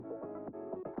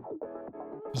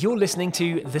You're listening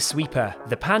to The Sweeper,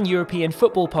 the pan-European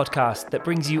football podcast that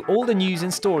brings you all the news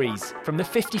and stories from the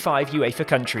 55 UEFA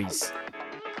countries.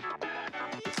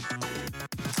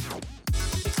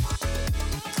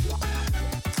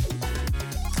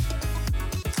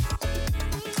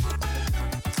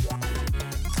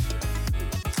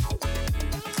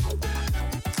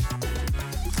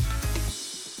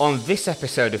 On this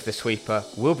episode of The Sweeper,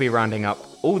 we'll be rounding up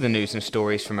all the news and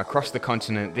stories from across the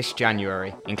continent this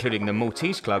January, including the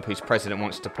Maltese club whose president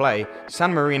wants to play,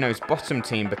 San Marino's bottom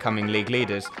team becoming league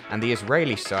leaders, and the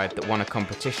Israeli side that won a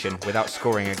competition without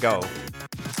scoring a goal.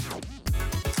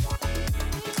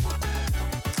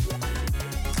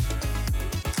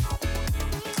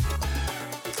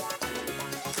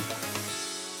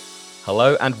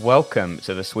 Hello and welcome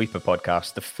to the Sweeper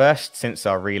podcast, the first since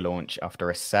our relaunch after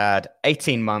a sad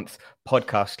 18-month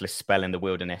podcastless spell in the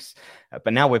wilderness.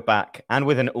 But now we're back and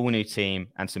with an all-new team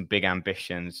and some big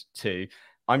ambitions too.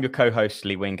 I'm your co-host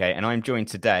Lee Wingate, and I'm joined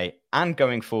today and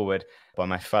going forward by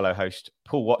my fellow host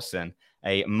Paul Watson,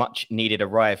 a much-needed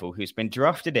arrival who's been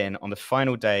drafted in on the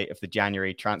final day of the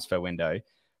January transfer window.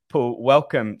 Paul,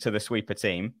 welcome to the Sweeper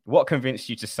team. What convinced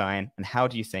you to sign, and how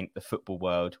do you think the football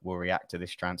world will react to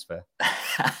this transfer?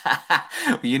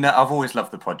 I've always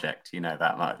loved the project,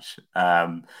 that much.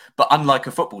 But unlike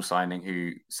a football signing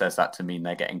who says that to mean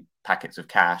they're getting packets of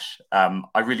cash,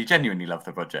 I really genuinely love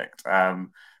the project.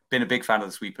 Been a big fan of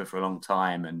the Sweeper for a long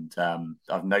time, and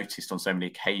I've noticed on so many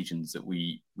occasions that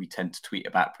we tend to tweet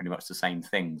about pretty much the same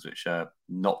things, which are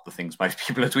not the things most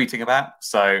people are tweeting about.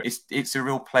 So it's a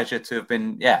real pleasure to have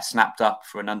been snapped up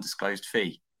for an undisclosed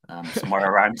fee somewhere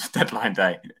around deadline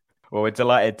day. Well, we're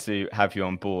delighted to have you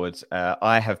on board.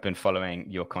 I have been following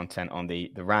your content on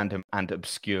the random and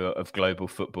obscure of global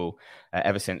football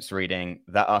ever since reading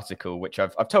that article, which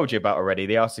I've told you about already,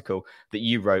 the article that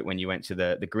you wrote when you went to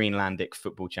the Greenlandic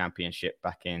Football Championship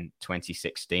back in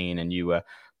 2016, and you were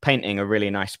painting a really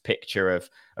nice picture of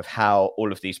how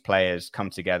all of these players come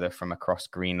together from across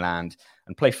Greenland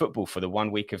and play football for the 1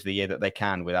 week of the year that they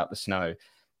can without the snow.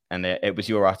 And it was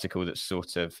your article that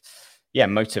sort of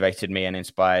motivated me and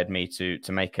inspired me to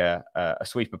make a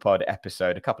Sweeper Pod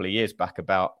episode a couple of years back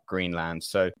about Greenland.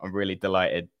 So I'm really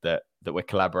delighted that we're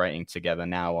collaborating together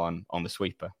now on the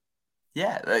Sweeper.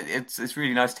 Yeah, it's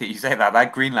really nice to hear you say that.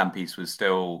 That Greenland piece was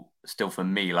still for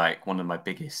me like one of my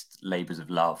biggest labours of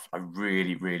love. I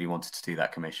really, really wanted to do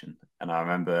that commission, and I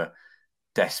remember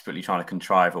desperately trying to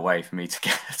contrive a way for me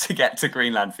to get to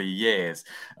Greenland for years,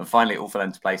 and finally it all fell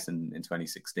into place in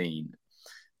 2016.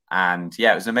 And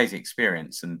it was an amazing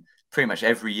experience. And pretty much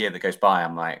every year that goes by,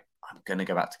 I'm like, I'm going to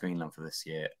go back to Greenland for this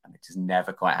year. And it just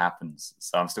never quite happens.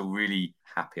 So I'm still really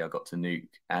happy I got to Nuuk.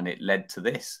 And it led to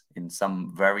this in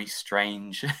some very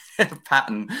strange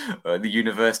pattern. The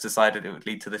universe decided it would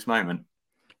lead to this moment.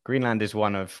 Greenland is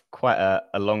one of quite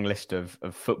a long list of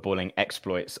footballing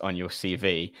exploits on your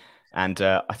CV. And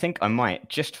I think I might,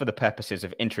 just for the purposes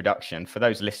of introduction, for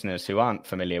those listeners who aren't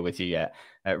familiar with you yet,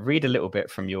 read a little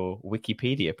bit from your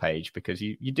Wikipedia page, because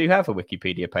you do have a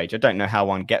Wikipedia page. I don't know how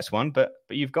one gets one, but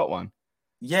you've got one.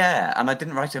 Yeah, and I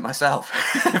didn't write it myself.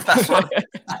 If that's what...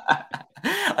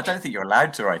 I don't think you're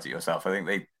allowed to write it yourself. I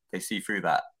think they see through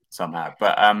that somehow.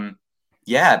 But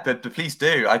but please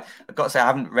do. I've got to say, I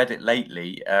haven't read it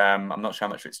lately. I'm not sure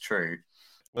how much of it's true.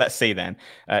 Let's see then.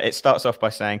 It starts off by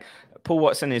saying, Paul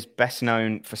Watson is best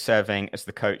known for serving as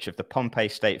the coach of the Pohnpei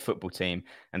state football team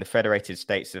and the Federated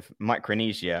States of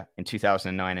Micronesia in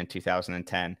 2009 and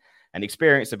 2010, an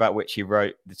experience about which he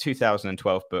wrote the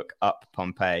 2012 book Up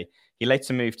Pohnpei. He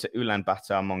later moved to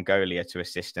Ulaanbaatar, Mongolia to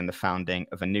assist in the founding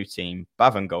of a new team,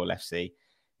 Bavangol FC.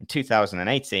 In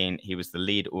 2018, he was the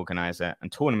lead organizer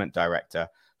and tournament director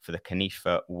for the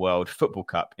Canifa World Football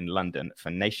Cup in London for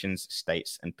nations,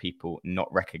 states, and people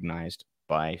not recognised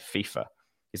by FIFA.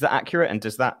 Is that accurate? And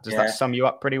does that sum you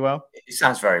up pretty well? It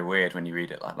sounds very weird when you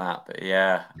read it like that, but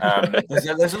yeah.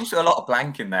 There's also a lot of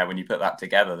blank in there when you put that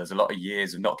together. There's a lot of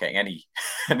years of not getting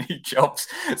any jobs.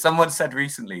 Someone said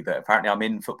recently that apparently I'm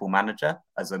in Football Manager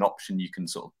as an option. You can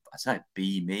sort of, I don't know,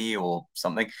 be me or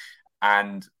something.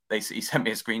 And he sent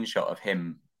me a screenshot of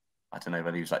him. I don't know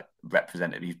whether he was like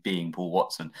represented, he's being Paul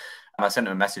Watson. And I sent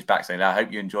him a message back saying, I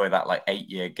hope you enjoy that like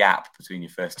 8-year gap between your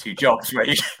first two jobs where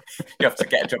you have to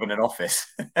get a job in an office,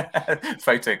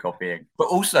 photocopying. But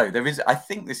also I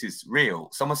think this is real.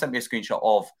 Someone sent me a screenshot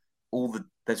of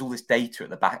there's all this data in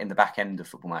the back end of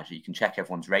Football Manager. You can check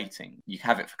everyone's rating. You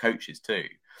have it for coaches too.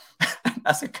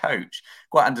 As a coach,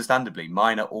 quite understandably,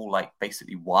 mine are all like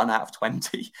basically 1 out of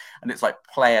 20. And it's like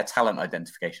player talent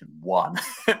identification 1.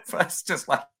 It's just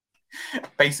like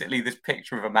basically this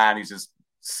picture of a man who's just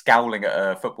scowling at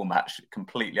a football match,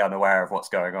 completely unaware of what's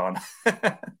going on.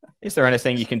 Is there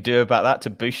anything you can do about that to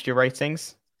boost your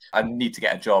ratings? I need to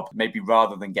get a job. Maybe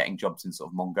rather than getting jobs in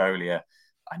sort of Mongolia,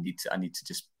 I need to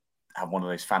just have one of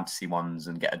those fantasy ones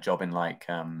and get a job in like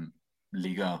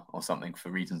Liga or something for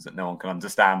reasons that no one can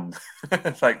understand.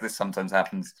 Like this sometimes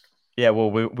happens. Yeah,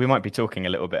 well, we might be talking a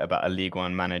little bit about a League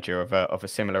One manager of a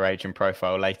similar age and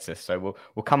profile later, so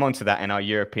we'll come on to that in our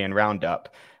European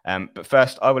roundup. But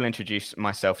first, I will introduce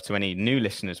myself to any new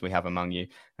listeners we have among you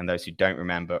and those who don't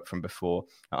remember from before.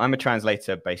 I'm a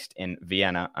translator based in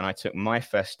Vienna, and I took my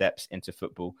first steps into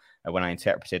football when I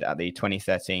interpreted at the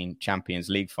 2013 Champions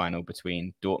League final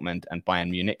between Dortmund and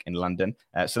Bayern Munich in London.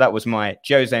 So that was my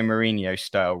Jose Mourinho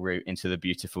style route into the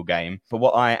beautiful game. But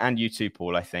what I and you too,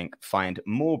 Paul, I think find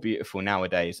more beautiful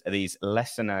nowadays are these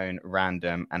lesser known,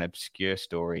 random and obscure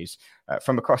stories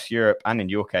from across Europe and in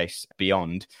your case,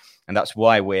 beyond. And that's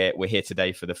why we're here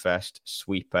today for the first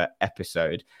Sweeper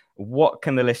episode. What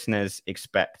can the listeners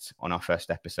expect on our first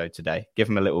episode today? Give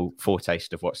them a little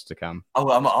foretaste of what's to come. Do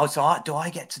I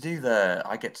get to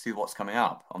do what's coming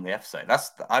up on the episode?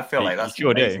 I feel like that's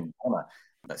sure amazing.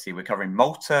 Let's see, we're covering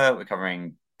Malta, we're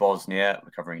covering Bosnia,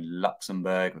 we're covering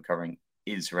Luxembourg, we're covering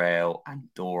Israel,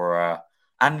 Andorra,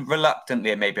 and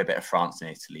reluctantly maybe a bit of France and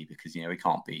Italy because we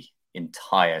can't be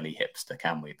entirely hipster,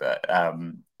 can we? But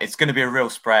it's going to be a real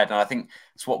spread, and I think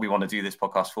it's what we want to do this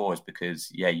podcast for, is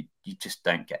because you just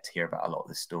don't get to hear about a lot of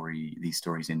these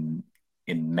stories in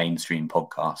mainstream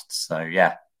podcasts. So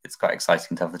yeah, it's quite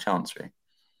exciting to have the chance, really.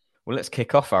 Well, let's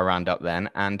kick off our roundup then,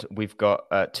 and we've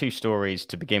got two stories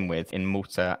to begin with in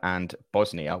Malta and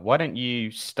Bosnia. Why don't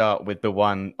you start with the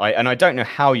one? I don't know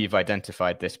how you've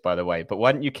identified this, by the way, but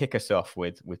why don't you kick us off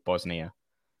with Bosnia?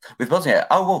 With Bosnia,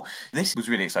 this was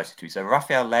really exciting to me. So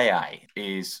Rafael Leao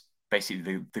is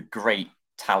basically the great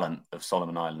talent of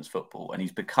Solomon Islands football, and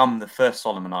he's become the first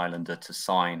Solomon Islander to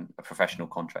sign a professional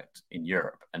contract in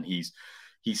Europe. And he's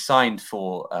signed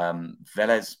for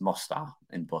Velez Mostar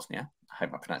in Bosnia. I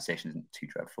hope my pronunciation isn't too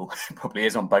dreadful. It probably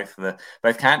is on both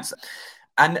counts.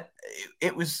 And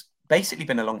it was basically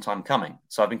been a long time coming.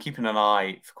 So I've been keeping an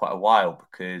eye for quite a while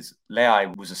because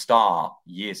Leao was a star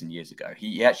years and years ago.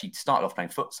 He actually started off playing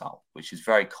futsal, which is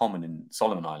very common in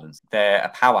Solomon Islands. They're a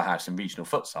powerhouse in regional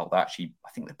futsal. I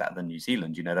think they're better than New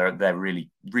Zealand. They're really,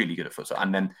 really good at futsal.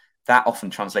 And then that often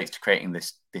translates to creating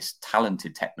this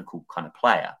talented technical kind of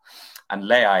player. And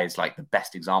Leao is like the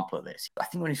best example of this. I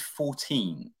think when he's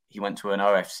 14, he went to an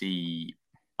OFC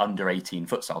under-18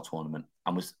 futsal tournament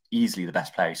and was easily the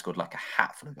best player. He scored like a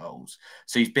hatful of goals.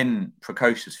 So he's been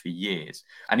precocious for years.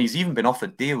 And he's even been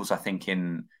offered deals, I think,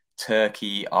 in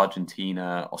Turkey,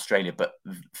 Argentina, Australia, but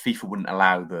FIFA wouldn't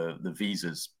allow the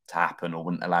visas to happen or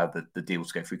wouldn't allow the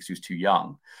deals to go through because he was too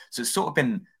young. So it's sort of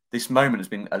been, this moment has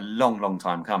been a long, long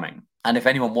time coming. And if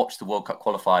anyone watched the World Cup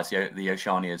qualifiers, the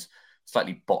Oceania's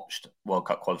slightly botched World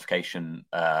Cup qualification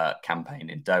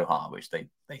campaign in Doha, which they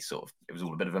sort of, it was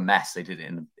all a bit of a mess. They did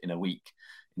it in a week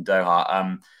in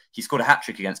Doha. He scored a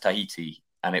hat-trick against Tahiti,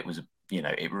 and it was,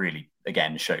 it really,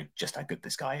 again, showed just how good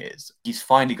this guy is. He's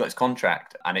finally got his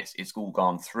contract, and it's all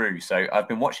gone through. So I've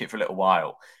been watching it for a little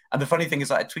while. And the funny thing is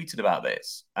that I tweeted about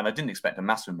this, and I didn't expect a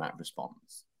massive amount of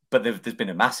response, but there's been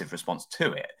a massive response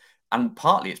to it. And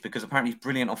partly it's because apparently he's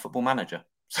brilliant on Football Manager.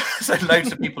 So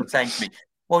loads of people are saying to me,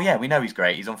 well, yeah, we know he's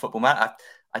great. He's on Football Manager.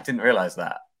 I didn't realize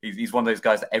that. He's one of those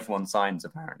guys that everyone signs,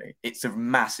 apparently. It's a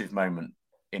massive moment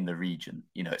in the region.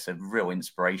 It's a real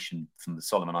inspiration from the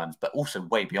Solomon Islands, but also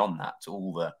way beyond that to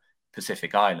all the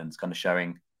Pacific Islands, kind of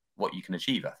showing what you can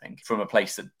achieve, I think, from a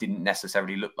place that didn't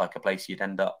necessarily look like a place you'd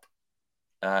end up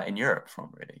in Europe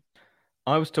from, really.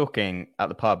 I was talking at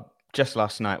the pub just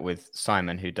last night with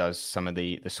Simon, who does some of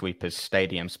the Sweepers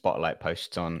Stadium Spotlight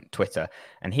posts on Twitter.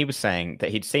 And he was saying that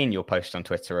he'd seen your post on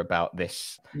Twitter about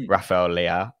this Rafael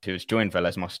Leao, who has joined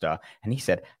Velez Mostar. And he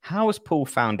said, how has Paul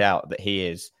found out that he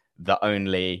is the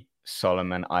only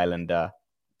Solomon Islander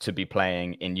to be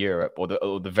playing in Europe, or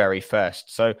the very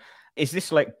first? So is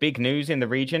this like big news in the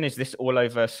region? Is this all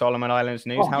over Solomon Islands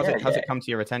news? How's it come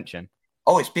to your attention?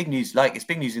 Oh, it's big news. It's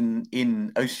big news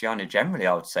in Oceania generally,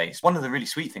 I would say. It's one of the really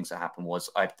sweet things that happened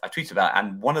was I tweeted about it,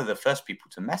 and one of the first people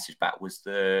to message back was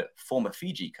the former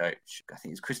Fiji coach. I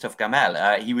think it's Christophe Gamel.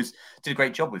 He did a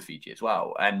great job with Fiji as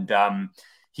well. And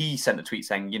he sent a tweet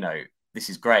saying, this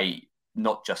is great,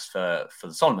 not just for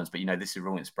the Solomons, but, this is a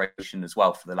real inspiration as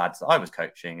well for the lads that I was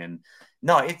coaching. And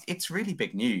no, it's really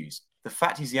big news. The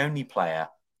fact he's the only player,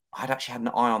 I'd actually had an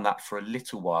eye on that for a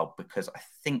little while because I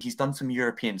think he's done some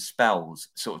European spells,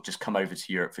 sort of just come over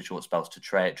to Europe for short spells to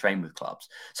train with clubs.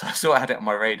 So I sort of had it on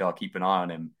my radar, keep an eye on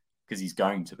him because he's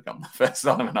going to become the first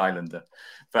Solomon Islander.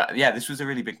 But yeah, this was a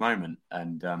really big moment,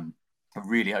 and I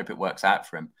really hope it works out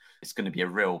for him. It's going to be a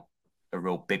real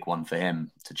big one for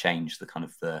him to change the kind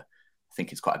of I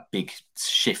think it's quite a big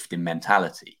shift in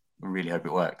mentality. I really hope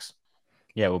it works.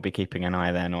 Yeah, we'll be keeping an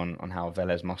eye then on how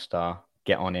Velez Mostar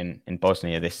get on in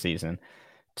Bosnia this season.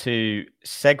 To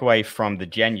segue from the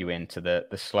genuine to the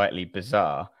slightly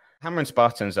bizarre, Hammer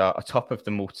Spartans are atop of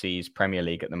the Maltese Premier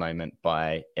League at the moment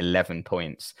by 11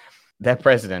 points. Their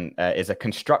president is a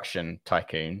construction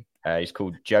tycoon. He's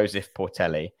called Joseph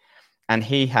Portelli, and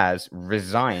he has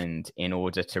resigned in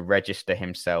order to register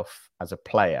himself as a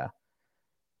player.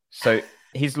 So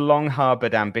he's long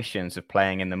harbored ambitions of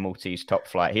playing in the Maltese top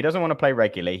flight. He doesn't want to play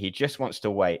regularly. He just wants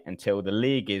to wait until the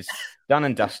league is done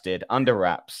and dusted, under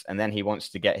wraps, and then he wants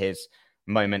to get his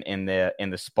moment in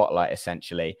the spotlight,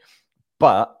 essentially.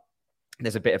 But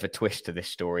there's a bit of a twist to this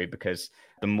story because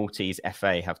the Maltese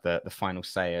FA have the final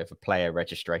say over player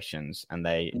registrations, and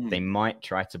they might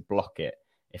try to block it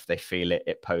if they feel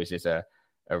it poses a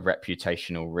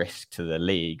reputational risk to the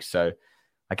league. So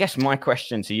I guess my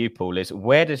question to you, Paul, is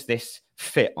where does this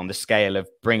fit on the scale of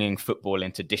bringing football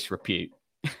into disrepute?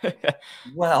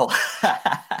 Well,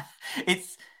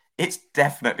 it's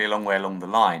definitely a long way along the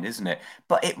line, isn't it?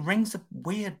 But it rings a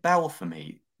weird bell for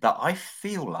me that I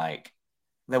feel like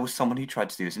there was someone who tried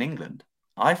to do this in England.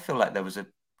 I feel like there was a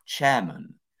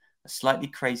chairman, a slightly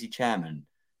crazy chairman.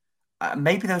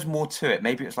 Maybe there was more to it.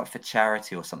 Maybe it was like for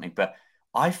charity or something. But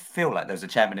I feel like there was a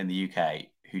chairman in the UK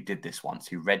who did this once,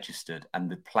 who registered, and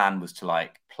the plan was to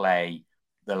like play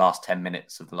the last 10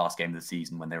 minutes of the last game of the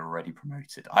season when they were already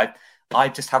promoted. I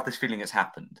just have this feeling it's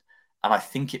happened. And I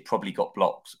think it probably got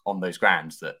blocked on those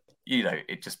grounds that,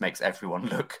 it just makes everyone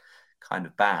look kind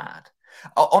of bad.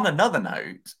 On another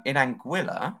note, in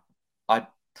Anguilla, I'm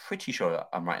pretty sure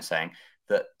I'm right in saying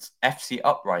that FC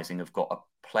Uprising have got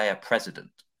a player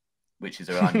president, which is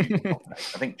a unusual.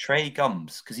 I think Trey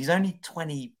Gums, because he's only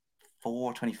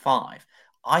 24, 25.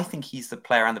 I think he's the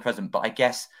player and the president, but I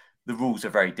guess the rules are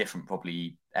very different,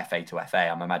 probably FA to FA.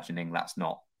 I'm imagining that's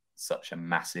not such a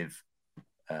massive...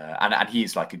 and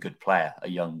he's like a good player, a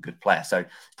young, good player. So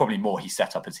it's probably more he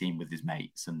set up a team with his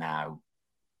mates and now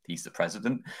he's the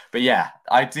president. But yeah,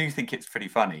 I do think it's pretty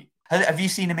funny. Have you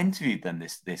seen him interviewed then,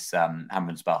 this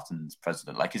Hammer Spartans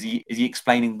president? Like, is he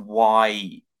explaining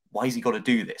why has he got to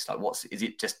do this? Like, is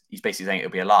it just he's basically saying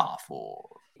it'll be a laugh, or?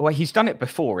 Well, he's done it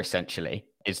before, essentially,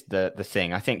 is the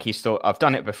thing. I think he's thought, I've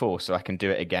done it before, so I can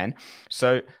do it again.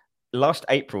 So last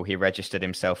April, he registered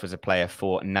himself as a player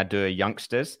for Nadur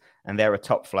Youngsters, and they're a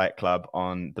top flight club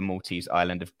on the Maltese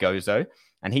island of Gozo.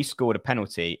 And he scored a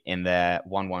penalty in their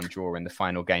 1-1 draw in the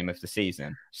final game of the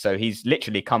season. So he's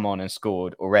literally come on and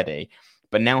scored already.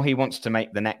 But now he wants to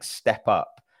make the next step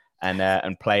up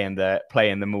and play in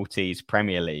the Maltese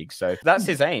Premier League. So that's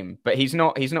his aim. But he's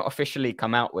not officially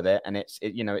come out with it, and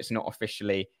it's not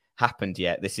officially happened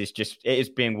yet. It is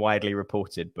being widely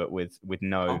reported, but with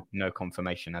no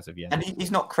confirmation as of yet. And he's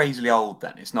not crazily old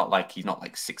then. It's not like he's not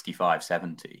like 65,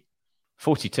 70.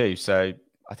 42. So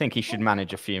I think he should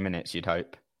manage a few minutes, you'd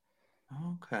hope.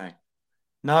 Okay.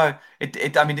 No,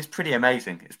 I mean, it's pretty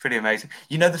amazing. It's pretty amazing.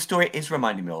 The story is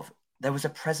reminding me of, there was a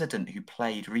president who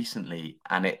played recently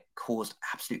and it caused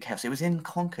absolute chaos. It was in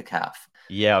CONCACAF.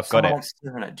 Yeah, I've got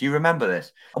it. Do you remember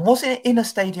this? And was it in a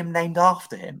stadium named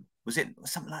after him? Was it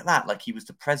something like that? Like he was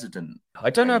the president? I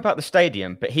don't know about the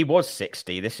stadium, but he was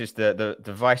 60. This is the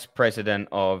vice president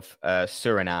of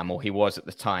Suriname, or he was at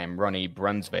the time, Ronnie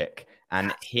Brunswick.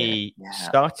 And he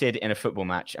started in a football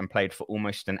match and played for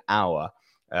almost an hour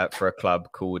for a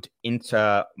club called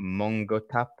Inter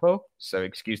Mongotapo. So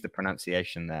excuse the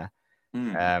pronunciation there.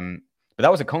 But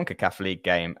that was a CONCACAF League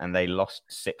game and they lost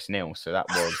 6-0. So that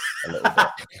was a little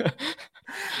bit.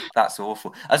 That's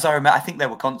awful. As I remember, I think there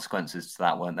were consequences to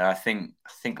that, weren't there? I think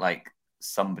like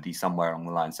somebody somewhere along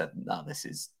the line said, no, this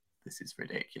is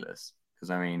ridiculous. Because,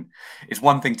 I mean, it's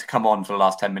one thing to come on for the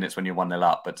last 10 minutes when you're 1-0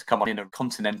 up, but to come on in a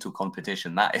continental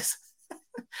competition, that's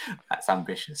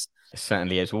ambitious. It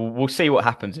certainly is. We'll see what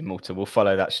happens in Malta. We'll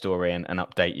follow that story and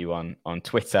update you on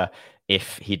Twitter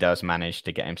if he does manage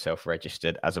to get himself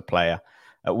registered as a player.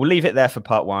 We'll leave it there for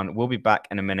part 1. We'll be back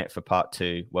in a minute for part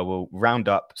 2, where we'll round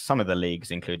up some of the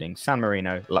leagues, including San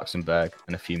Marino, Luxembourg,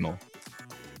 and a few more.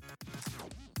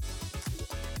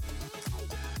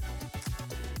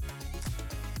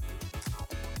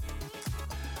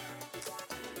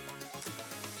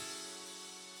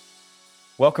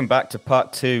 Welcome back to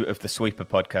part 2 of the Sweeper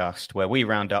podcast, where we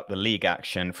round up the league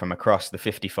action from across the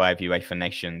 55 UEFA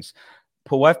nations.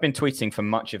 Paul, I've been tweeting for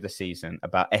much of the season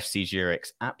about FC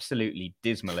Zurich's absolutely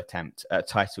dismal attempt at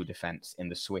title defence in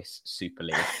the Swiss Super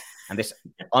League. And this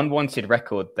unwanted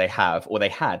record they have, or they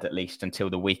had at least until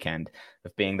the weekend,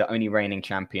 of being the only reigning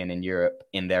champion in Europe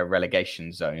in their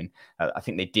relegation zone. I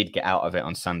think they did get out of it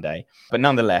on Sunday. But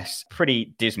nonetheless,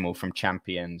 pretty dismal from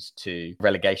champions to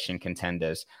relegation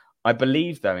contenders. I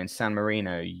believe, though, in San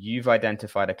Marino, you've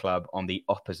identified a club on the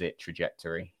opposite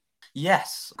trajectory.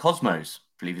 Yes, Cosmos.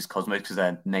 I believe it's Cosmos because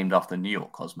they're named after New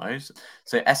York Cosmos.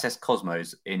 So SS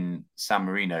Cosmos in San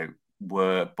Marino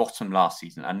were bottom last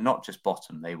season, and not just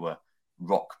bottom, they were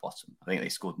rock bottom. I think they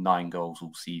scored 9 goals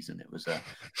all season. It was a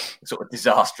sort of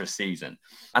disastrous season.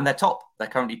 And they're top. They're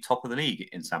currently top of the league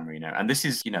in San Marino. And this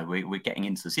is, we're getting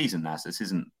into the season now, so this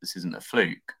isn't a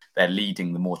fluke. They're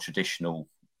leading the more traditional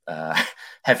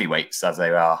heavyweights, as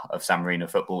they are, of San Marino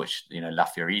football, which, La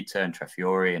Fiorita and Tre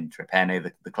Fiori and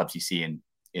Trepene, the clubs you see in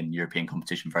European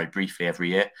competition very briefly every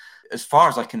year. As far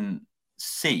as I can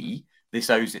see, this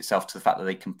owes itself to the fact that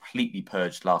they completely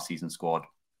purged last season's squad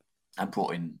and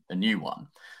brought in a new one,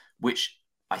 which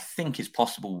I think is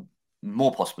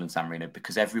more possible in San Marino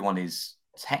because everyone is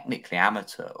technically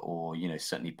amateur or,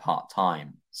 certainly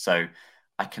part-time. So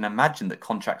I can imagine that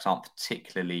contracts aren't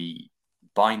particularly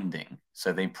binding.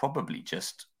 So they probably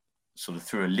just sort of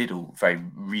threw a very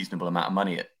reasonable amount of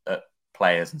money at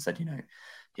players and said,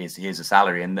 here's a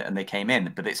salary, and they came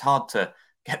in. But it's hard to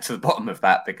get to the bottom of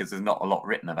that because there's not a lot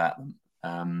written about them.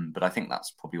 But I think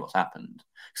that's probably what's happened.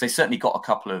 Because they certainly got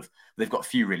they've got a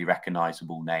few really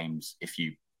recognisable names if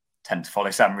you tend to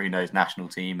follow San Marino's national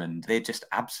team, and they're just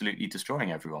absolutely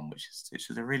destroying everyone, which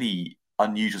is a really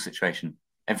unusual situation.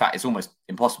 In fact, it's almost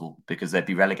impossible because they'd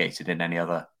be relegated in any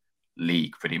other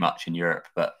league pretty much in Europe,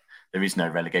 but there is no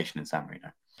relegation in San Marino.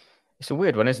 It's a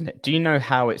weird one, isn't it? Do you know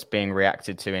how it's being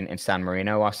reacted to in San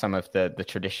Marino? Are some of the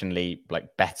traditionally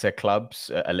better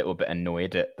clubs a little bit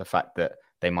annoyed at the fact that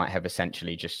they might have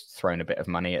essentially just thrown a bit of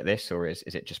money at this, or is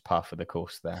it just par for the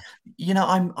course there?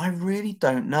 I really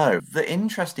don't know. The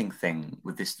interesting thing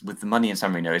with the money in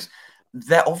San Marino is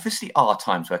there obviously are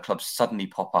times where clubs suddenly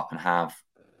pop up and have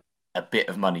a bit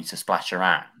of money to splash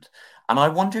around. And I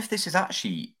wonder if this is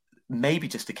actually maybe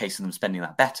just a case of them spending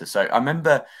that better. So I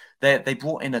remember they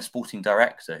brought in a sporting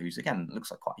director who's, again,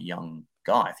 looks like quite a young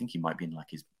guy. I think he might be in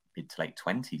his mid to late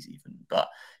 20s even, but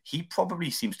he probably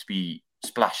seems to be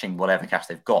splashing whatever cash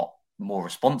they've got more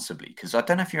responsibly. Because I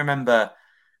don't know if you remember,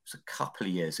 it was a couple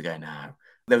of years ago now,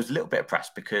 there was a little bit of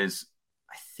press because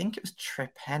I think it was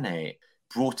Trepene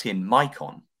brought in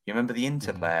Maicon. You remember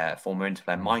the former Inter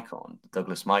player Maicon,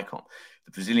 Douglas Maicon,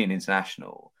 the Brazilian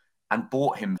international, and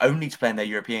bought him only to play in their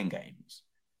European games.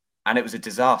 And it was a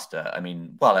disaster. I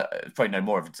mean, probably no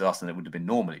more of a disaster than it would have been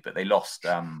normally, but they lost.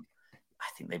 I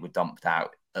think they were dumped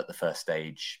out at the first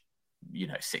stage,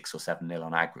 6 or 7-0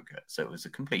 on aggregate. So it was a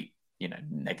complete,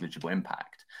 negligible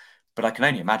impact. But I can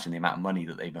only imagine the amount of money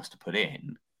that they must have put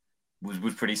in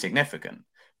was pretty significant.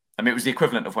 I mean, it was the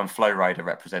equivalent of when Flow Rider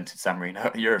represented San Marino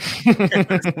at Europe. It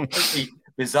was a pretty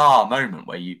bizarre moment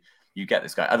where you get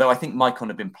this guy. Although I think Maicon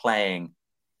had been playing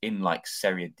in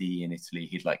Serie D in Italy.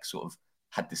 He'd sort of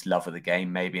had this love of the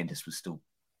game maybe and just was still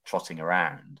trotting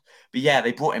around. But yeah,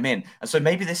 they brought him in. And so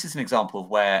maybe this is an example of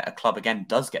where a club again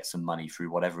does get some money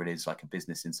through whatever it is, like a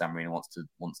business in San Marino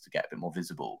wants to get a bit more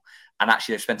visible. And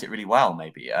actually they've spent it really well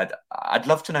maybe. I'd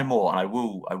love to know more, and I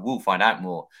will find out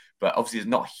more. But obviously there's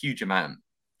not a huge amount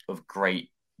of great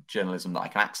journalism that I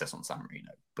can access on San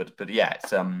Marino. But yeah,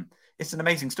 it's an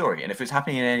amazing story. And if it's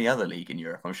happening in any other league in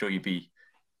Europe, I'm sure you'd be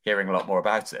hearing a lot more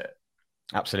about it.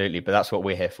 Absolutely, but that's what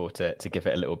we're here for, to give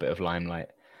it a little bit of limelight.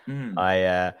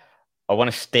 I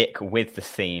want to stick with the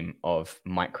theme of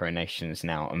micronations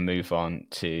now and move on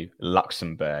to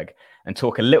Luxembourg and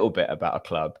talk a little bit about a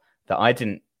club that I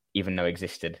didn't even know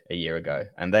existed a year ago,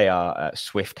 and they are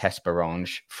Swift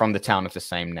Hesperange, from the town of the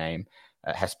same name,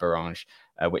 Hesperange,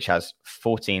 which has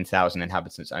 14,000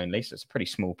 inhabitants only, so it's a pretty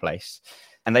small place.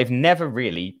 And they've never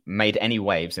really made any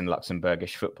waves in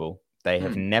Luxembourgish football. They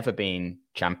have never been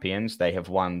champions. They have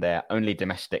won their only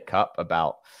domestic cup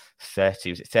about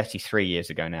 33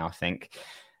 years ago now, I think.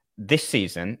 This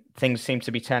season, things seem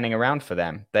to be turning around for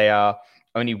them. They are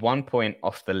only 1 point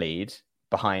off the lead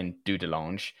behind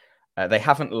Dudelange. They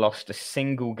haven't lost a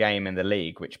single game in the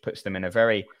league, which puts them in a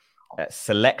very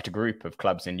select group of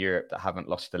clubs in Europe that haven't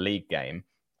lost a league game.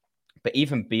 But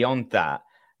even beyond that,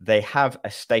 they have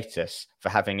a status for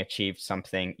having achieved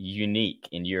something unique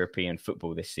in European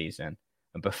football this season.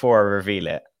 And before I reveal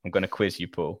it, I'm going to quiz you,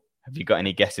 Paul. Have you got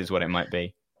any guesses what it might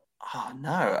be? Oh,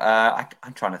 no.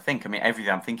 I'm trying to think. I mean,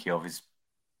 everything I'm thinking of is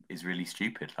really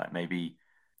stupid. Like maybe,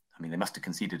 I mean, they must have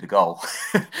conceded a goal.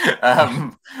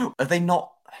 Are they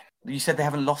not? You said they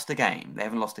haven't lost a game. They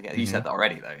haven't lost a game. You said that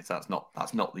already, though. So that's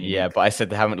not the Yeah, unique but I said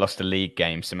they haven't lost a league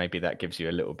game, so maybe that gives you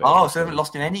a little bit. Oh, of so they haven't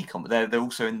lost in any comp. They're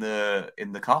also in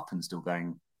the cup and still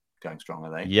going strong,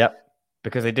 are they? Yep,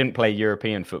 because they didn't play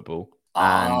European football.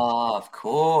 And Of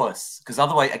course. Because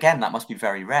otherwise, again, that must be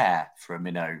very rare for a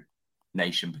minnow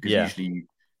nation because usually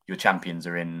your champions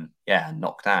are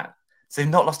knocked out. So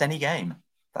they've not lost any game.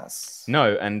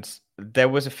 No, and there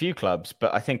was a few clubs,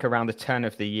 but I think around the turn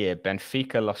of the year,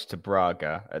 Benfica lost to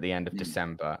Braga at the end of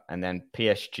December, and then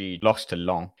PSG lost to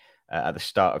Lens at the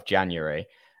start of January.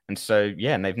 And so,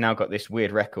 and they've now got this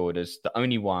weird record as the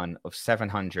only one of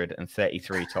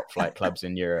 733 top flight clubs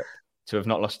in Europe to have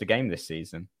not lost a game this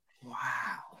season. Wow,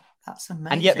 that's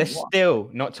amazing. And yet they're still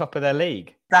not top of their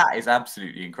league. That is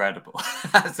absolutely incredible.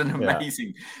 That's an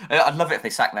amazing... I'd love it if they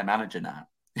sack their manager now.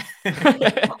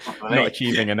 Not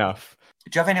achieving enough.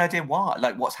 Do you have any idea why?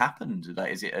 Like, what's happened?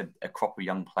 Like, is it a crop of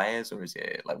young players, or is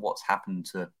it like what's happened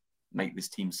to make this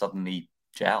team suddenly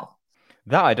gel?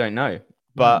 That I don't know,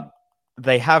 but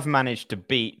they have managed to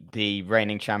beat the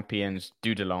reigning champions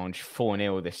Dudelange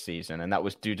 4-0 this season, and that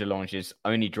was Dudelange's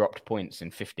only dropped points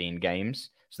in 15 games.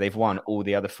 So they've won all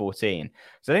the other 14.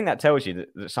 So I think that tells you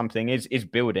that something is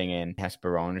building in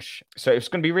Hesperange. So it's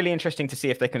going to be really interesting to see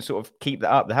if they can sort of keep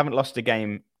that up. They haven't lost a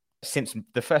game since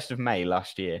the 1st of May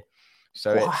last year.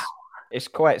 So it's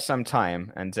quite some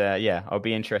time. And I'll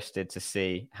be interested to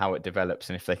see how it develops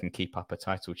and if they can keep up a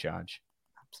title charge.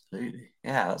 Absolutely.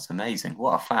 Yeah, that's amazing.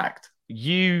 What a fact.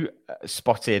 You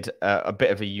spotted a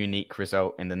bit of a unique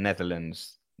result in the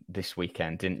Netherlands this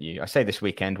weekend, didn't you? I say this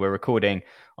weekend, we're recording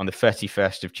on the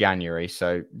 31st of January,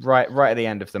 so right at the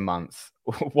end of the month.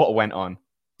 What went on?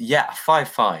 Yeah,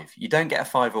 5-5. You don't get a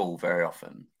 5-5 very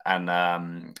often. And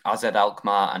AZ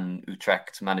Alkmaar and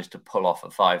Utrecht managed to pull off a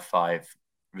 5-5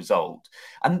 result.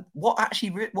 And what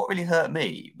really hurt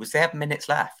me was they had minutes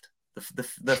left. The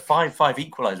 5-5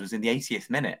 equaliser was in the 80th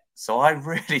minute. So I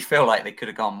really feel like they could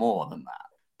have gone more than that.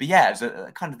 But yeah, it was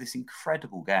a kind of this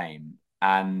incredible game.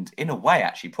 And in a way,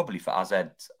 actually, probably for AZ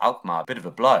Alkmaar, a bit of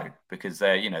a blow because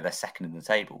they're second in the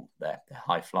table. They're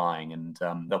high flying, and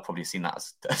they'll probably have seen that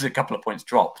as a couple of points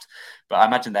dropped. But I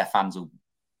imagine their fans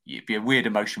it'd be a weird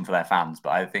emotion for their fans.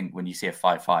 But I think when you see a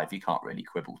 5-5, you can't really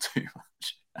quibble too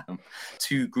much.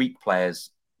 2 Greek players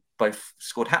both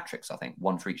scored hat tricks. I think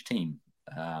one for each team,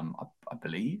 I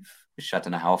believe. Which I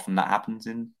don't know how often that happens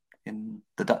in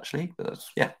the Dutch league, but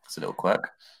it's a little quirk.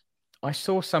 I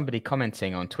saw somebody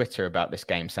commenting on Twitter about this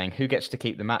game saying, who gets to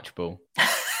keep the match ball?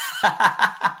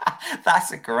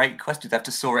 That's a great question. They have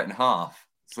to saw it in half.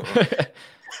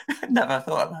 Never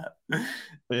thought of that.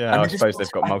 Yeah, I suppose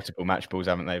they've got multiple match balls,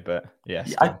 haven't they? But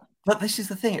but this is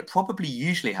the thing. It probably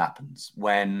usually happens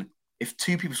when if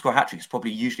 2 people score a hat trick, it's probably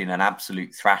usually in an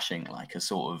absolute thrashing, like a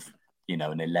sort of, an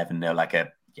 11-0, like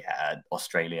a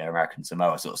Australia, American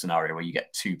Samoa sort of scenario where you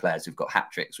get 2 players who've got hat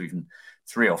tricks or even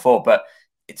 3 or 4. But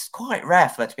it's quite rare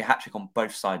for there to be a hat trick on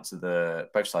both sides of a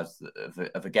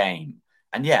game.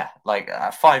 And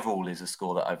 5-5 is a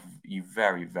score that you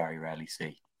very, very rarely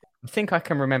see. I think I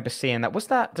can remember seeing that. Was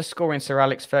that the score in Sir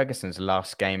Alex Ferguson's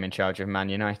last game in charge of Man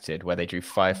United, where they drew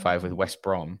 5-5 with West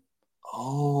Brom?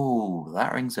 Oh,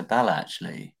 that rings a bell,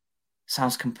 actually.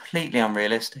 Sounds completely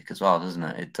unrealistic as well, doesn't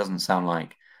it? It doesn't sound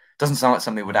like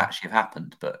something that would actually have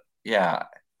happened. But that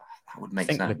would make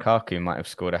sense. I think Lukaku might have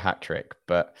scored a hat trick,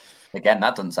 but again,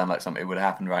 that doesn't sound like something that would have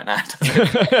happened right now, does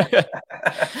it?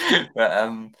 But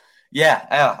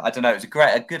I don't know. It was a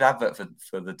good advert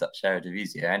for the Dutch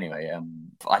Eredivisie. Anyway,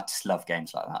 I just love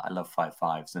games like that. I love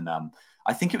 5-5s, and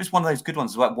I think it was one of those good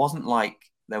ones. It wasn't like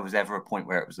there was ever a point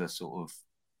where it was a sort of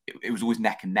it was always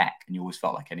neck and neck, and you always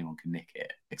felt like anyone could nick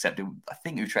it. Except I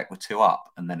think Utrecht were 2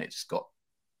 up, and then it just got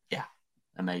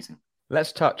amazing.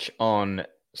 Let's touch on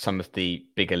some of the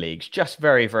bigger leagues just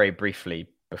very, very briefly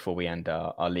before we end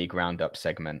our league roundup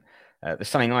segment. There's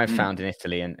something I've found in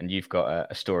Italy, and you've got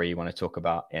a story you want to talk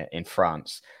about in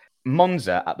France.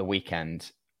 Monza at the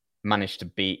weekend managed to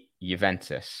beat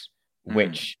Juventus,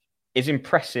 which is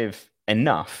impressive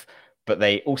enough, but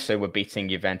they also were beating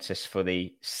Juventus for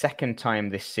the 2nd time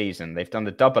this season. They've done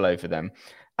the double over them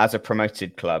as a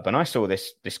promoted club. And I saw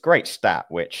this great stat,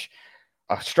 which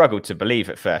I struggled to believe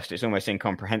at first. It's almost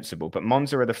incomprehensible. But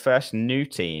Monza are the first new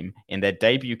team in their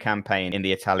debut campaign in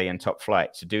the Italian top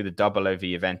flight to do the double over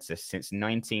Juventus since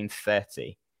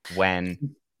 1930.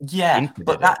 When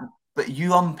but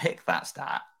you unpick that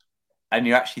stat and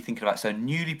you're actually thinking about a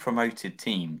newly promoted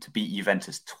team to beat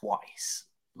Juventus twice.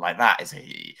 Like that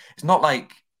it's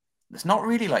not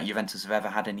really like Juventus have ever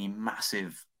had any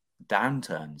massive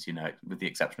downturns, with the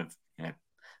exception of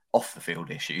off the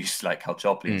field issues like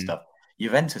Calciopoli and stuff.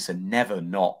 Juventus are never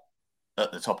not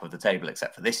at the top of the table,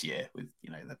 except for this year with,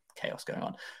 the chaos going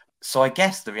on. So I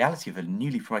guess the reality of a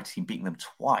newly promoted team beating them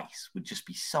twice would just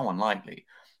be so unlikely.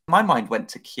 My mind went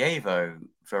to Chievo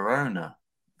Verona,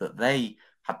 that they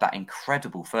had that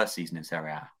incredible first season in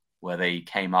Serie A, where they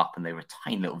came up and they were a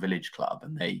tiny little village club,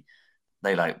 and they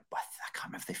I can't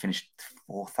remember if they finished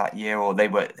fourth that year or they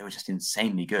were just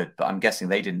insanely good. But I'm guessing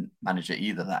they didn't manage it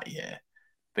either that year.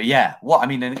 But yeah,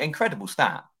 an incredible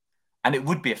stat, and it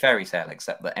would be a fairy tale,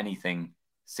 except that anything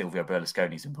Silvio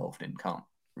Berlusconi's involved in can't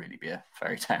really be a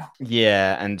fairy tale.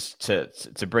 Yeah, and to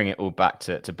bring it all back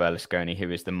to Berlusconi,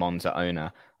 who is the Monza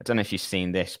owner, I don't know if you've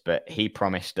seen this, but he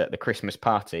promised at the Christmas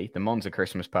party, the Monza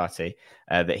Christmas party,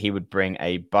 that he would bring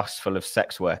a bus full of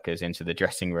sex workers into the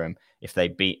dressing room if they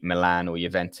beat Milan or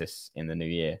Juventus in the new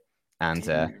year. And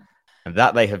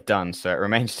that they have done. So it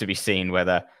remains to be seen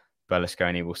whether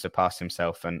Berlusconi will surpass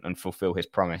himself and fulfill his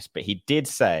promise. But he did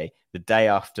say the day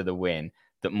after the win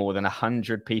that more than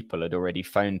 100 people had already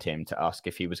phoned him to ask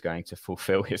if he was going to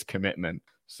fulfill his commitment.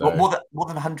 So more than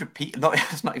 100 people?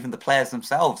 It's not even the players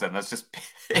themselves, and that's just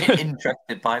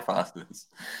interested bypassers.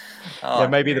 Yeah,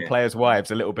 maybe the players' wives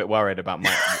are a little bit worried about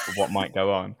what might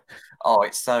go on. Oh,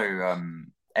 it's so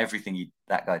everything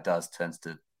that guy does tends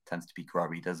to be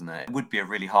grubby, doesn't it? It would be a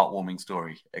really heartwarming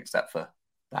story, except for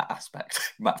that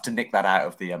aspect. You might have to nick that out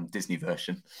of the Disney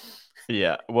version.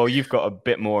 Yeah, well, you've got a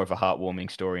bit more of a heartwarming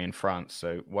story in France,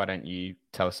 so why don't you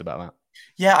tell us about that?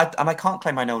 Yeah, I can't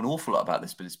claim I know an awful lot about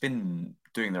this, but it's been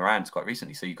doing the rounds quite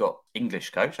recently. So you've got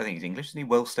English coach, I think he's English, isn't he?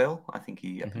 Will Still, I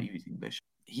believe he's English.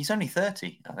 He's only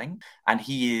 30, I think, and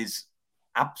he is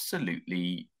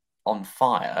absolutely on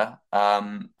fire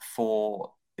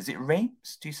for... Is it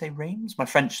Reims? Do you say Reims? My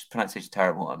French pronunciation is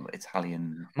terrible. I'm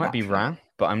Italian. Might be Reims,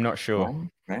 but I'm not sure.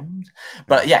 Reims.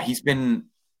 But yeah, he's been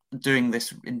doing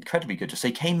this incredibly good. So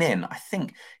he came in, I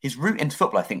think his route into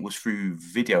football, was through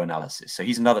video analysis. So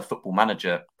he's another football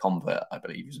manager convert, I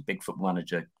believe. He's a big football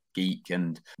manager geek,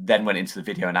 and then went into the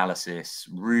video analysis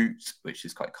route, which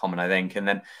is quite common, I think, and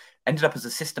then ended up as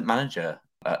assistant manager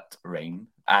at Reims.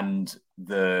 And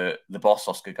the boss,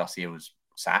 Oscar Garcia, was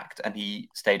sacked, and he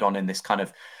stayed on in this kind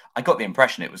of... I got the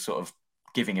impression it was sort of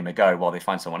giving him a go while they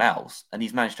find someone else, and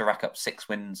he's managed to rack up 6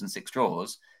 wins and 6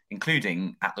 draws,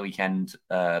 including at the weekend,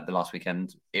 the last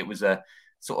weekend. It was a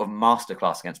sort of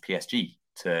masterclass against PSG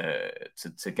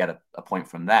to get a point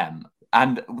from them.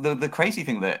 And the crazy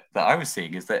thing that I was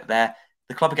seeing is that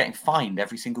the club are getting fined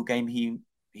every single game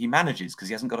he manages because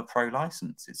he hasn't got a pro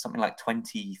license. It's something like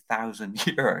 20,000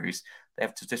 euros. They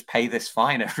have to just pay this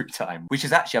fine every time, which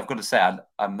is actually, I've got to say,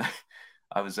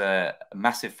 I was a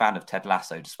massive fan of Ted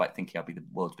Lasso, despite thinking I'd be the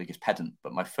world's biggest pedant.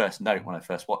 But my first note when I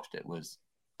first watched it was,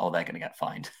 oh, they're going to get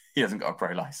fined. He hasn't got a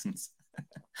pro license.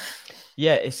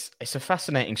 Yeah, it's a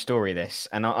fascinating story, this.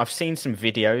 And I've seen some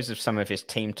videos of some of his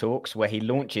team talks where he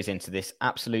launches into this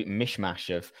absolute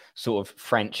mishmash of sort of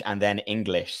French and then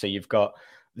English. So you've got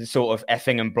the sort of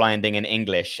effing and blinding in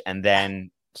English, and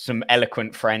then some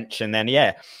eloquent French, and then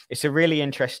it's a really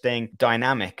interesting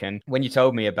dynamic. And when you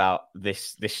told me about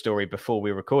this story before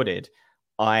we recorded,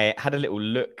 I had a little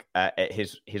look at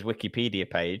his Wikipedia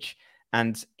page,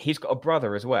 and he's got a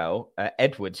brother as well,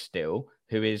 Edward Still,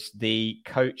 who is the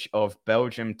coach of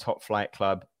Belgium top flight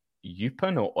club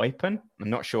Eupen or Eupen. I'm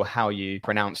not sure how you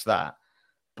pronounce that,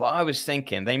 but I was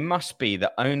thinking they must be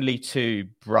the only 2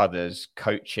 brothers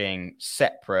coaching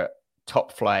separate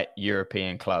top flight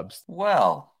European clubs.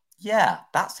 Well, yeah,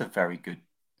 that's a very good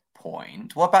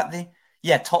point. What about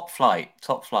top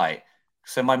flight?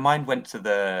 So my mind went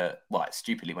to it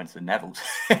stupidly went to the Nevilles,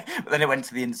 but then it went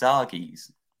to the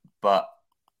Inzaghis, but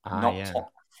not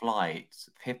top flight.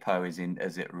 Pippo is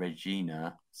it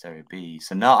Regina, Serie B.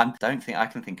 So no, I don't think I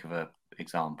can think of a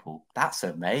example. That's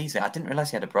amazing. I didn't realize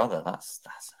he had a brother. That's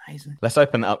amazing. Let's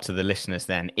open that up to the listeners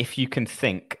then. If you can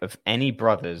think of any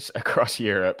brothers across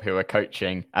Europe who are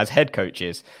coaching as head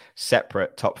coaches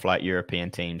separate top flight European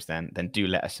teams, then do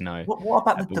let us know. What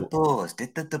about the De Boers?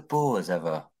 Did the De Boers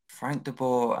ever? Frank De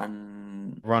Boer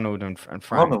and Ronald and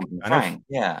Frank. Ronald and Frank,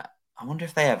 yeah. I wonder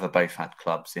if they ever both had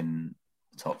clubs in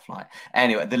top flight.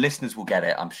 Anyway, the listeners will get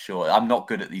it, I'm sure. I'm not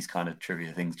good at these kind of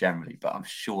trivia things generally, but I'm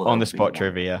sure on the spot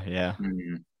trivia, yeah.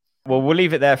 Mm-hmm. Well, we'll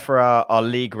leave it there for our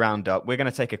league roundup. We're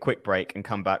going to take a quick break and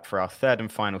come back for our third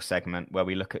and final segment, where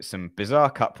we look at some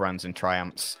bizarre cup runs and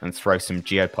triumphs and throw some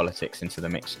geopolitics into the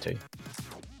mix too.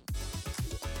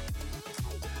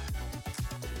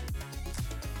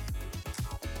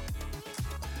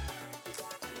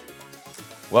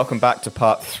 Welcome back to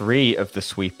part 3 of the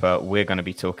Sweeper. We're going to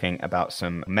be talking about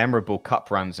some memorable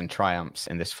cup runs and triumphs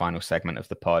in this final segment of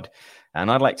the pod. And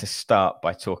I'd like to start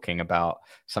by talking about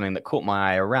something that caught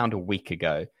my eye around a week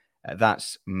ago.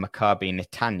 That's Maccabi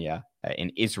Netanya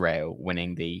in Israel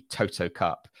winning the Toto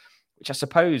Cup, which I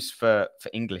suppose for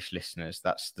English listeners,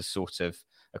 that's the sort of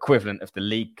equivalent of the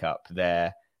League Cup,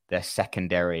 their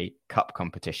secondary cup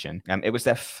competition. It was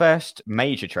their first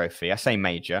major trophy. I say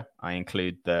major, I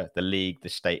include the League, the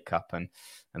State Cup, and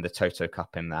the Toto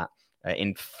Cup in that,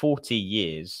 in 40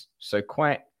 years. So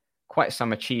quite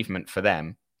some achievement for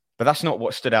them. But that's not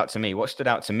what stood out to me. What stood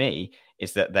out to me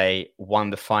is that they won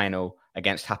the final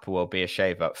against Hapoel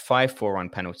Beersheva 5-4 on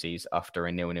penalties after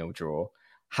a 0-0 draw,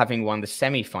 having won the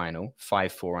semi-final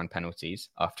 5-4 on penalties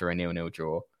after a 0-0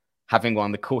 draw, having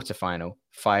won the quarter-final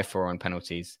 5-4 on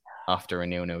penalties after a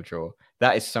 0-0 draw.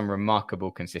 That is some remarkable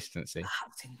consistency.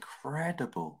 That's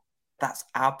incredible. That's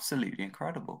absolutely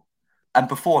incredible. And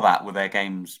before that, were there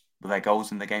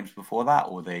goals in the games before that,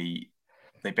 or they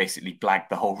basically blagged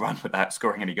the whole run without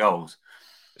scoring any goals?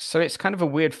 So it's kind of a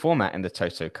weird format in the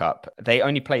Toto Cup. They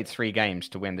only played 3 games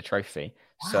to win the trophy.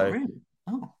 Wow, so really?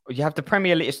 Oh. You have the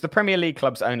Premier League. It's the Premier League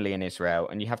clubs only in Israel,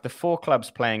 and you have the 4 clubs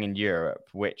playing in Europe,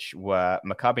 which were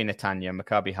Maccabi Netanya,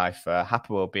 Maccabi Haifa,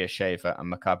 Hapoel Beersheva,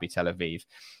 and Maccabi Tel Aviv.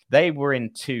 They were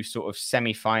in 2 sort of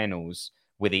semi-finals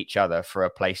with each other for a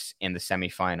place in the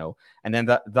semi-final, and then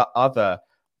the other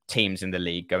teams in the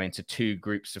league go into 2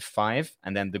 groups of 5,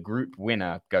 and then the group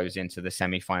winner goes into the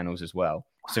semi-finals as well.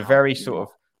 Wow, so very sort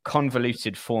of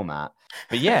convoluted format,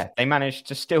 but yeah, they managed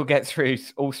to still get through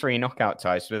all 3 knockout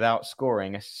ties without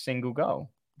scoring a single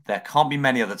goal. There can't be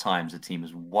many other times a team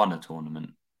has won a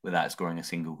tournament without scoring a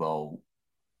single goal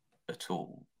at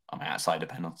all. I mean, outside of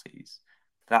penalties.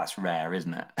 That's rare,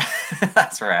 isn't it?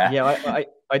 That's rare. Yeah,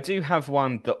 I do have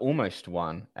one that almost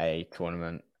won a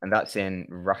tournament, and that's in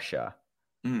Russia.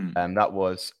 That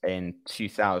was in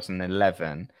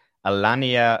 2011.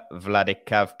 Alania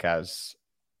Vladikavkaz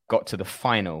got to the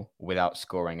final without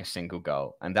scoring a single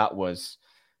goal, and that was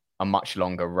a much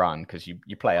longer run because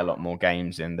you play a lot more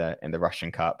games in the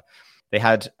Russian Cup. They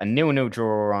had a 0-0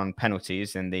 draw on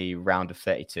penalties in the round of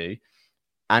 32,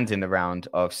 and in the round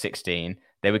of 16,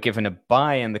 they were given a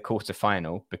bye in the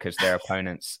quarterfinal because their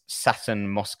opponents, Saturn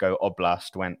Moscow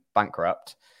Oblast, went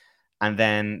bankrupt, and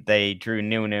then they drew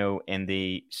 0-0 in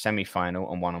the semi-final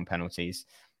and won on penalties,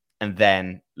 and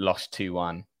then lost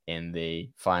 2-1. In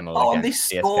the final. Oh, and they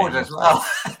scored as well.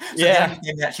 So yeah, the only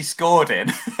game they actually scored in.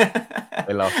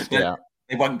 They lost. Yeah,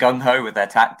 they went gung ho with their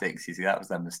tactics. You see, that was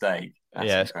their mistake. That's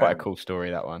incredible. It's quite a cool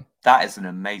story, that one. That is an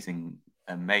amazing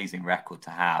record to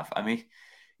have. I mean,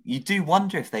 you do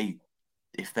wonder if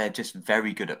they're just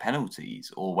very good at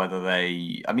penalties, or whether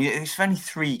they. I mean, it's only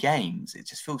 3 games. It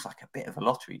just feels like a bit of a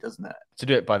lottery, doesn't it? To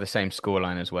do it by the same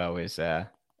scoreline as well is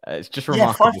it's just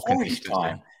remarkable. 5-4 each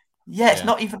time. Yeah, it's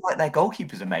not even like their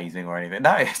goalkeeper's amazing or anything.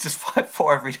 No, it's just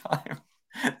 5-4 every time.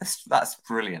 That's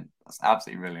brilliant. That's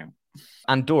absolutely brilliant.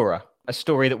 Andorra, a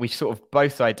story that we sort of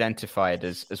both identified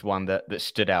as one that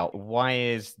stood out. Why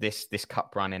is this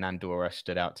cup run in Andorra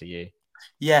stood out to you?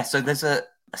 Yeah, so there's a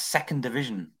second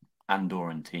division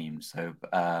Andorran team. So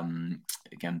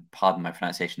again, pardon my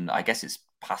pronunciation. I guess it's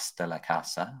Pas de la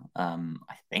Casa,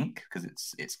 I think,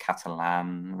 because it's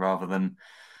Catalan rather than...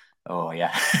 Oh yeah,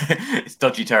 it's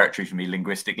dodgy territory for me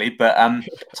linguistically, but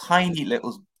tiny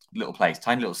little place,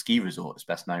 tiny little ski resort it's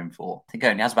best known for. I think it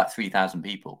only has about 3,000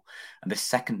 people, and this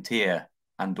second tier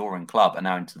Andorran club are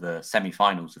now into the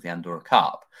semi-finals of the Andorra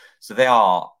Cup, so they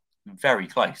are very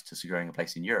close to securing a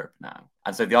place in Europe now.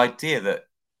 And so the idea that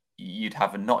you'd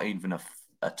have not even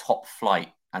a top flight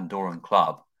Andorran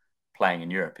club playing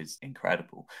in Europe is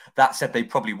incredible. That said, they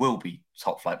probably will be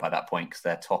top flight by that point because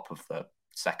they're top of the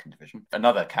second division.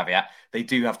 Another caveat, they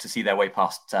do have to see their way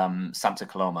past Santa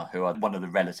Coloma, who are one of the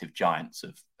relative giants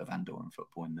of Andorran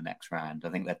football in the next round. I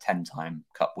think they're 10-time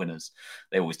cup winners.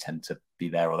 They always tend to be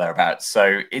there or thereabouts.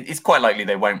 So it's quite likely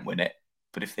they won't win it.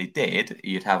 But if they did,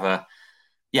 you'd have a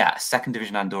second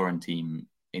division Andorran team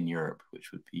in Europe,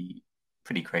 which would be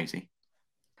pretty crazy.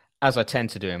 As I tend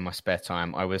to do in my spare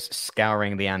time, I was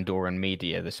scouring the Andorran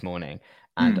media this morning,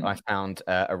 and I found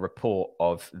a report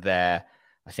of their,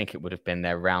 I think it would have been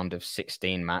their round of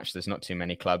 16 match. There's not too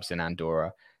many clubs in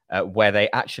Andorra, where they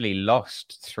actually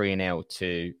lost 3-0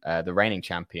 to the reigning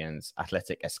champions,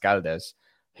 Athletic Escaldes,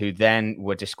 who then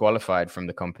were disqualified from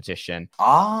the competition.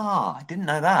 I didn't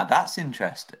know that. That's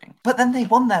interesting. But then they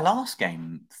won their last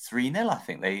game 3-0, I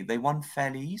think. They won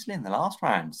fairly easily in the last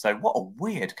round. So what a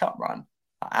weird cup run.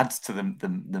 That adds to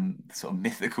the sort of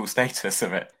mythical status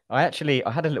of it. I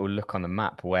had a little look on the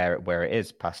map where it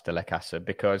is, Pas de la Casa,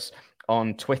 because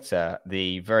on Twitter,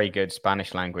 the very good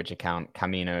Spanish language account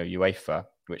Camino UEFA,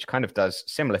 which kind of does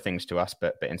similar things to us,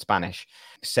 but in Spanish,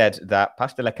 said that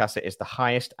Pas de la Casa is the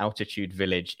highest altitude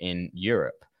village in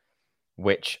Europe.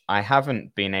 which I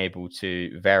haven't been able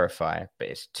to verify, but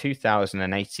it's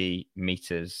 2,080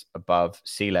 meters above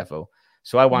sea level.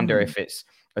 So I wonder if it's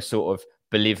a sort of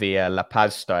Bolivia La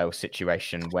Paz style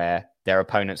situation where their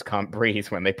opponents can't breathe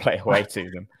when they play away to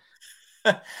them.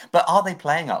 But are they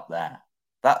playing up there?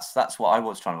 That's what I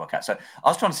was trying to work out. So I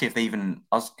was trying to see if they even,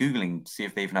 I was Googling to see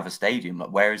if they even have a stadium.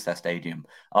 Like, where is their stadium?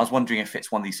 I was wondering if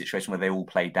it's one of these situations where they all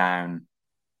play down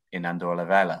in Andorra la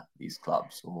Vella, these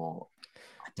clubs, or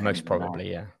most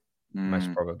probably, yeah.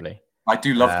 Most probably. I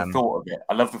do love the thought of it.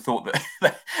 I love the thought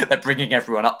that they're bringing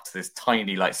everyone up to this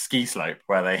tiny like ski slope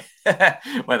where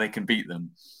they can beat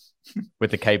them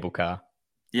with the cable car.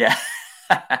 Yeah.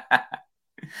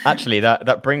 Actually,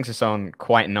 that brings us on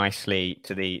quite nicely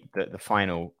to the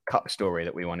final cup story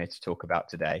that we wanted to talk about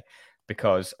today,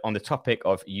 because on the topic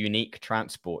of unique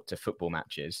transport to football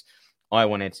matches, I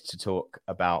wanted to talk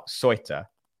about Ceuta,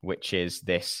 which is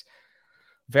this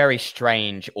very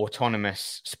strange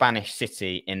autonomous Spanish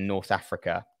city in North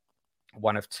Africa,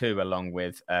 one of two along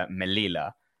with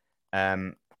Melilla.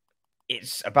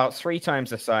 It's about 3 times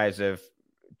the size of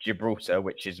Gibraltar,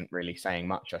 which isn't really saying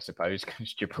much, I suppose,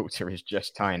 because Gibraltar is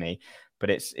just tiny, but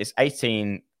it's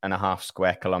 18.5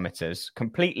 square kilometers,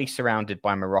 completely surrounded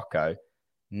by Morocco,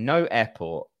 no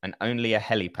airport, and only a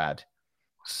helipad.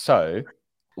 So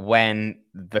when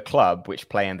the club, which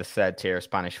play in the 3rd tier of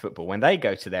Spanish football, when they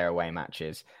go to their away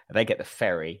matches, they get the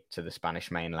ferry to the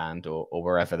Spanish mainland or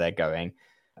wherever they're going.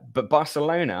 But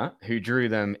Barcelona, who drew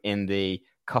them in the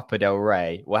Copa del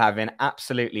Rey, were having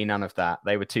absolutely none of that.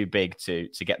 They were too big to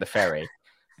get the ferry.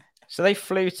 So they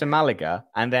flew to Malaga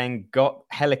and then got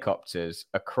helicopters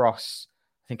across,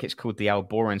 I think it's called the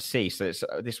Andorran Sea. So it's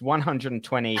this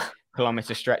 120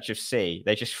 kilometer stretch of sea.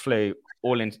 They just flew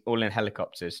all in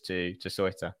helicopters to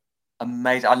Ceuta.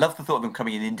 Amazing. I love the thought of them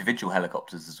coming in individual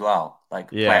helicopters as well.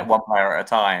 Like one player at a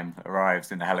time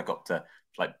arrives in a helicopter,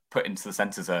 like put into the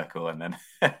center circle, and then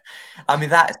I mean,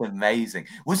 that is amazing.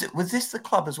 Was this the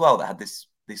club as well that had this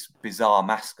bizarre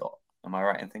mascot? Am I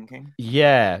right in thinking?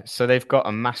 Yeah, so they've got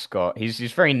a mascot. He's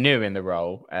very new in the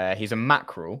role. He's a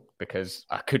mackerel, because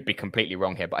I could be completely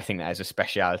wrong here, but I think that is a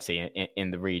speciality in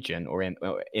the region or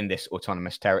in this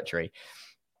autonomous territory.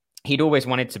 He'd always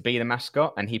wanted to be the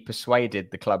mascot, and he persuaded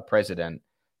the club president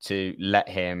to let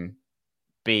him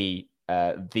be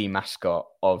the mascot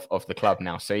of the club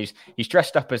now. So he's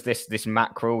dressed up as this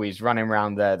mackerel. He's running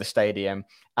around the stadium,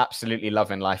 absolutely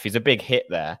loving life. He's a big hit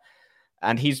there.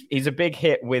 And he's a big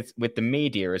hit with the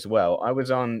media as well. I was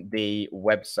on the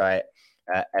website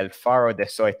El Faro de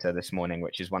Ceuta this morning,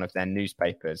 which is one of their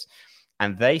newspapers.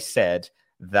 And they said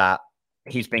that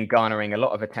he's been garnering a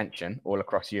lot of attention all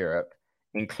across Europe,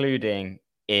 including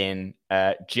in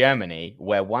Germany,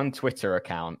 where one Twitter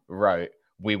account wrote,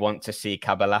 "We want to see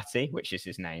Caballati," which is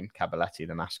his name, Caballati,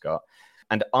 the mascot.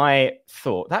 And I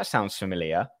thought, that sounds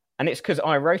familiar. And it's because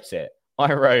I wrote it.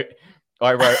 I wrote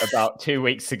about 2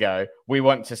 weeks ago, "We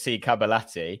want to see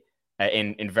Caballati,"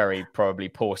 in very probably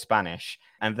poor Spanish.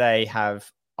 And they have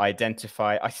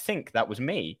identified, I think that was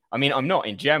me. I mean, I'm not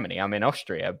in Germany, I'm in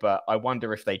Austria, but I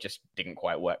wonder if they just didn't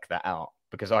quite work that out,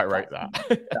 because I wrote that.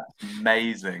 That's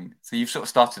amazing. So you've sort of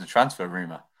started a transfer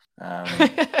rumor.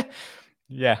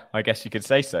 Yeah, I guess you could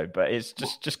say so, but it's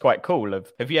just quite cool.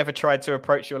 Have you ever tried to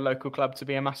approach your local club to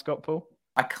be a mascot, Paul?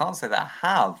 I can't say that I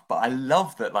have, but I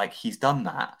love that he's done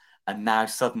that, and now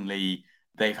suddenly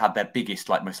they've had their biggest,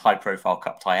 most high-profile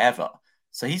cup tie ever.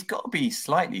 So he's got to be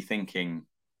slightly thinking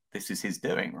this is his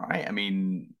doing, right? I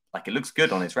mean, it looks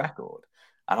good on his record,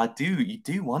 and you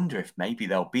do wonder if maybe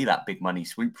there'll be that big money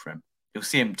swoop for him. You'll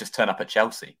see him just turn up at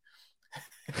Chelsea.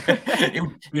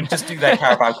 He'll just do their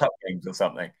Carabao Cup games or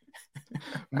something.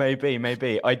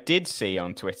 Maybe. I did see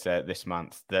on Twitter this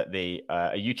month that a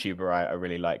YouTuber I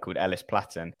really like called Ellis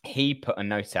Platten, he put a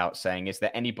note out saying, "Is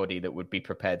there anybody that would be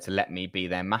prepared to let me be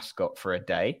their mascot for a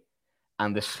day?"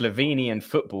 And the Slovenian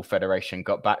Football Federation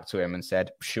got back to him and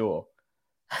said, "Sure."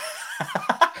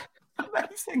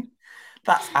 Amazing.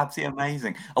 That's absolutely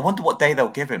amazing. I wonder what day they'll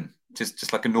give him.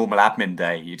 Just like a normal admin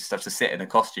day. You just have to sit in a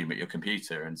costume at your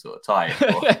computer and sort of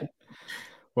type.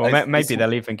 Well, maybe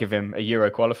they'll even give him a Euro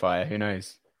qualifier. Who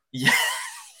knows? Yeah.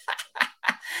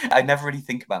 I never really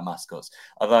think about mascots.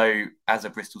 Although, as a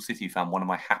Bristol City fan, one of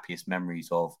my happiest memories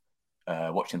of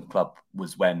watching the club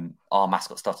was when our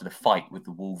mascot started a fight with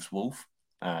the Wolves wolf.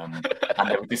 And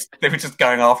they were just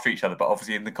going after each other, but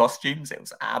obviously in the costumes. It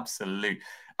was absolute.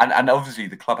 And obviously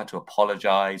the club had to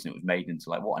apologise, and it was made into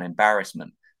what an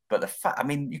embarrassment. But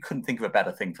you couldn't think of a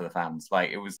better thing for the fans.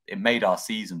 It made our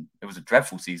season. It was a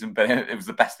dreadful season, but it was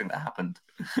the best thing that happened.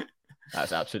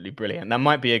 That's absolutely brilliant. That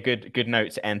might be a good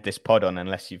note to end this pod on,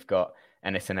 unless you've got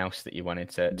anything else that you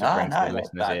wanted to bring to the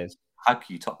listeners' ears. how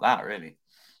can you top that, really?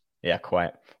 Yeah,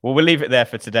 quite. Well, we'll leave it there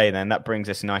for today then. That brings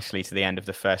us nicely to the end of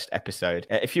the first episode.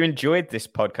 If you enjoyed this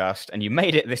podcast and you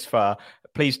made it this far,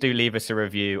 please do leave us a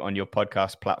review on your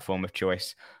podcast platform of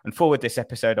choice and forward this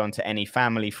episode on to any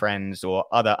family, friends, or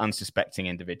other unsuspecting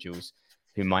individuals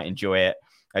who might enjoy it.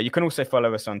 You can also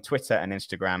follow us on Twitter and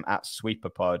Instagram at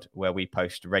SweeperPod, where we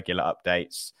post regular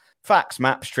updates, facts,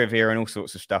 maps, trivia, and all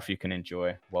sorts of stuff you can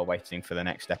enjoy while waiting for the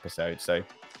next episode. So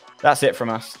that's it from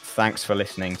us. Thanks for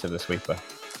listening to The Sweeper.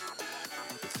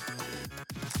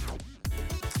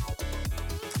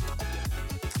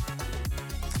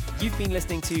 You've been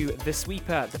listening to The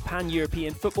Sweeper, the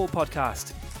Pan-European football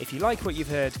podcast. If you like what you've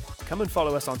heard, come and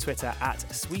follow us on Twitter at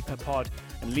SweeperPod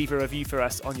and leave a review for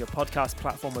us on your podcast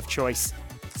platform of choice.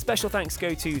 Special thanks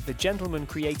go to the Gentleman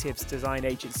Creatives Design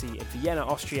Agency in Vienna,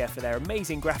 Austria for their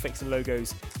amazing graphics and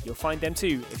logos. You'll find them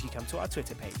too if you come to our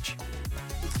Twitter page.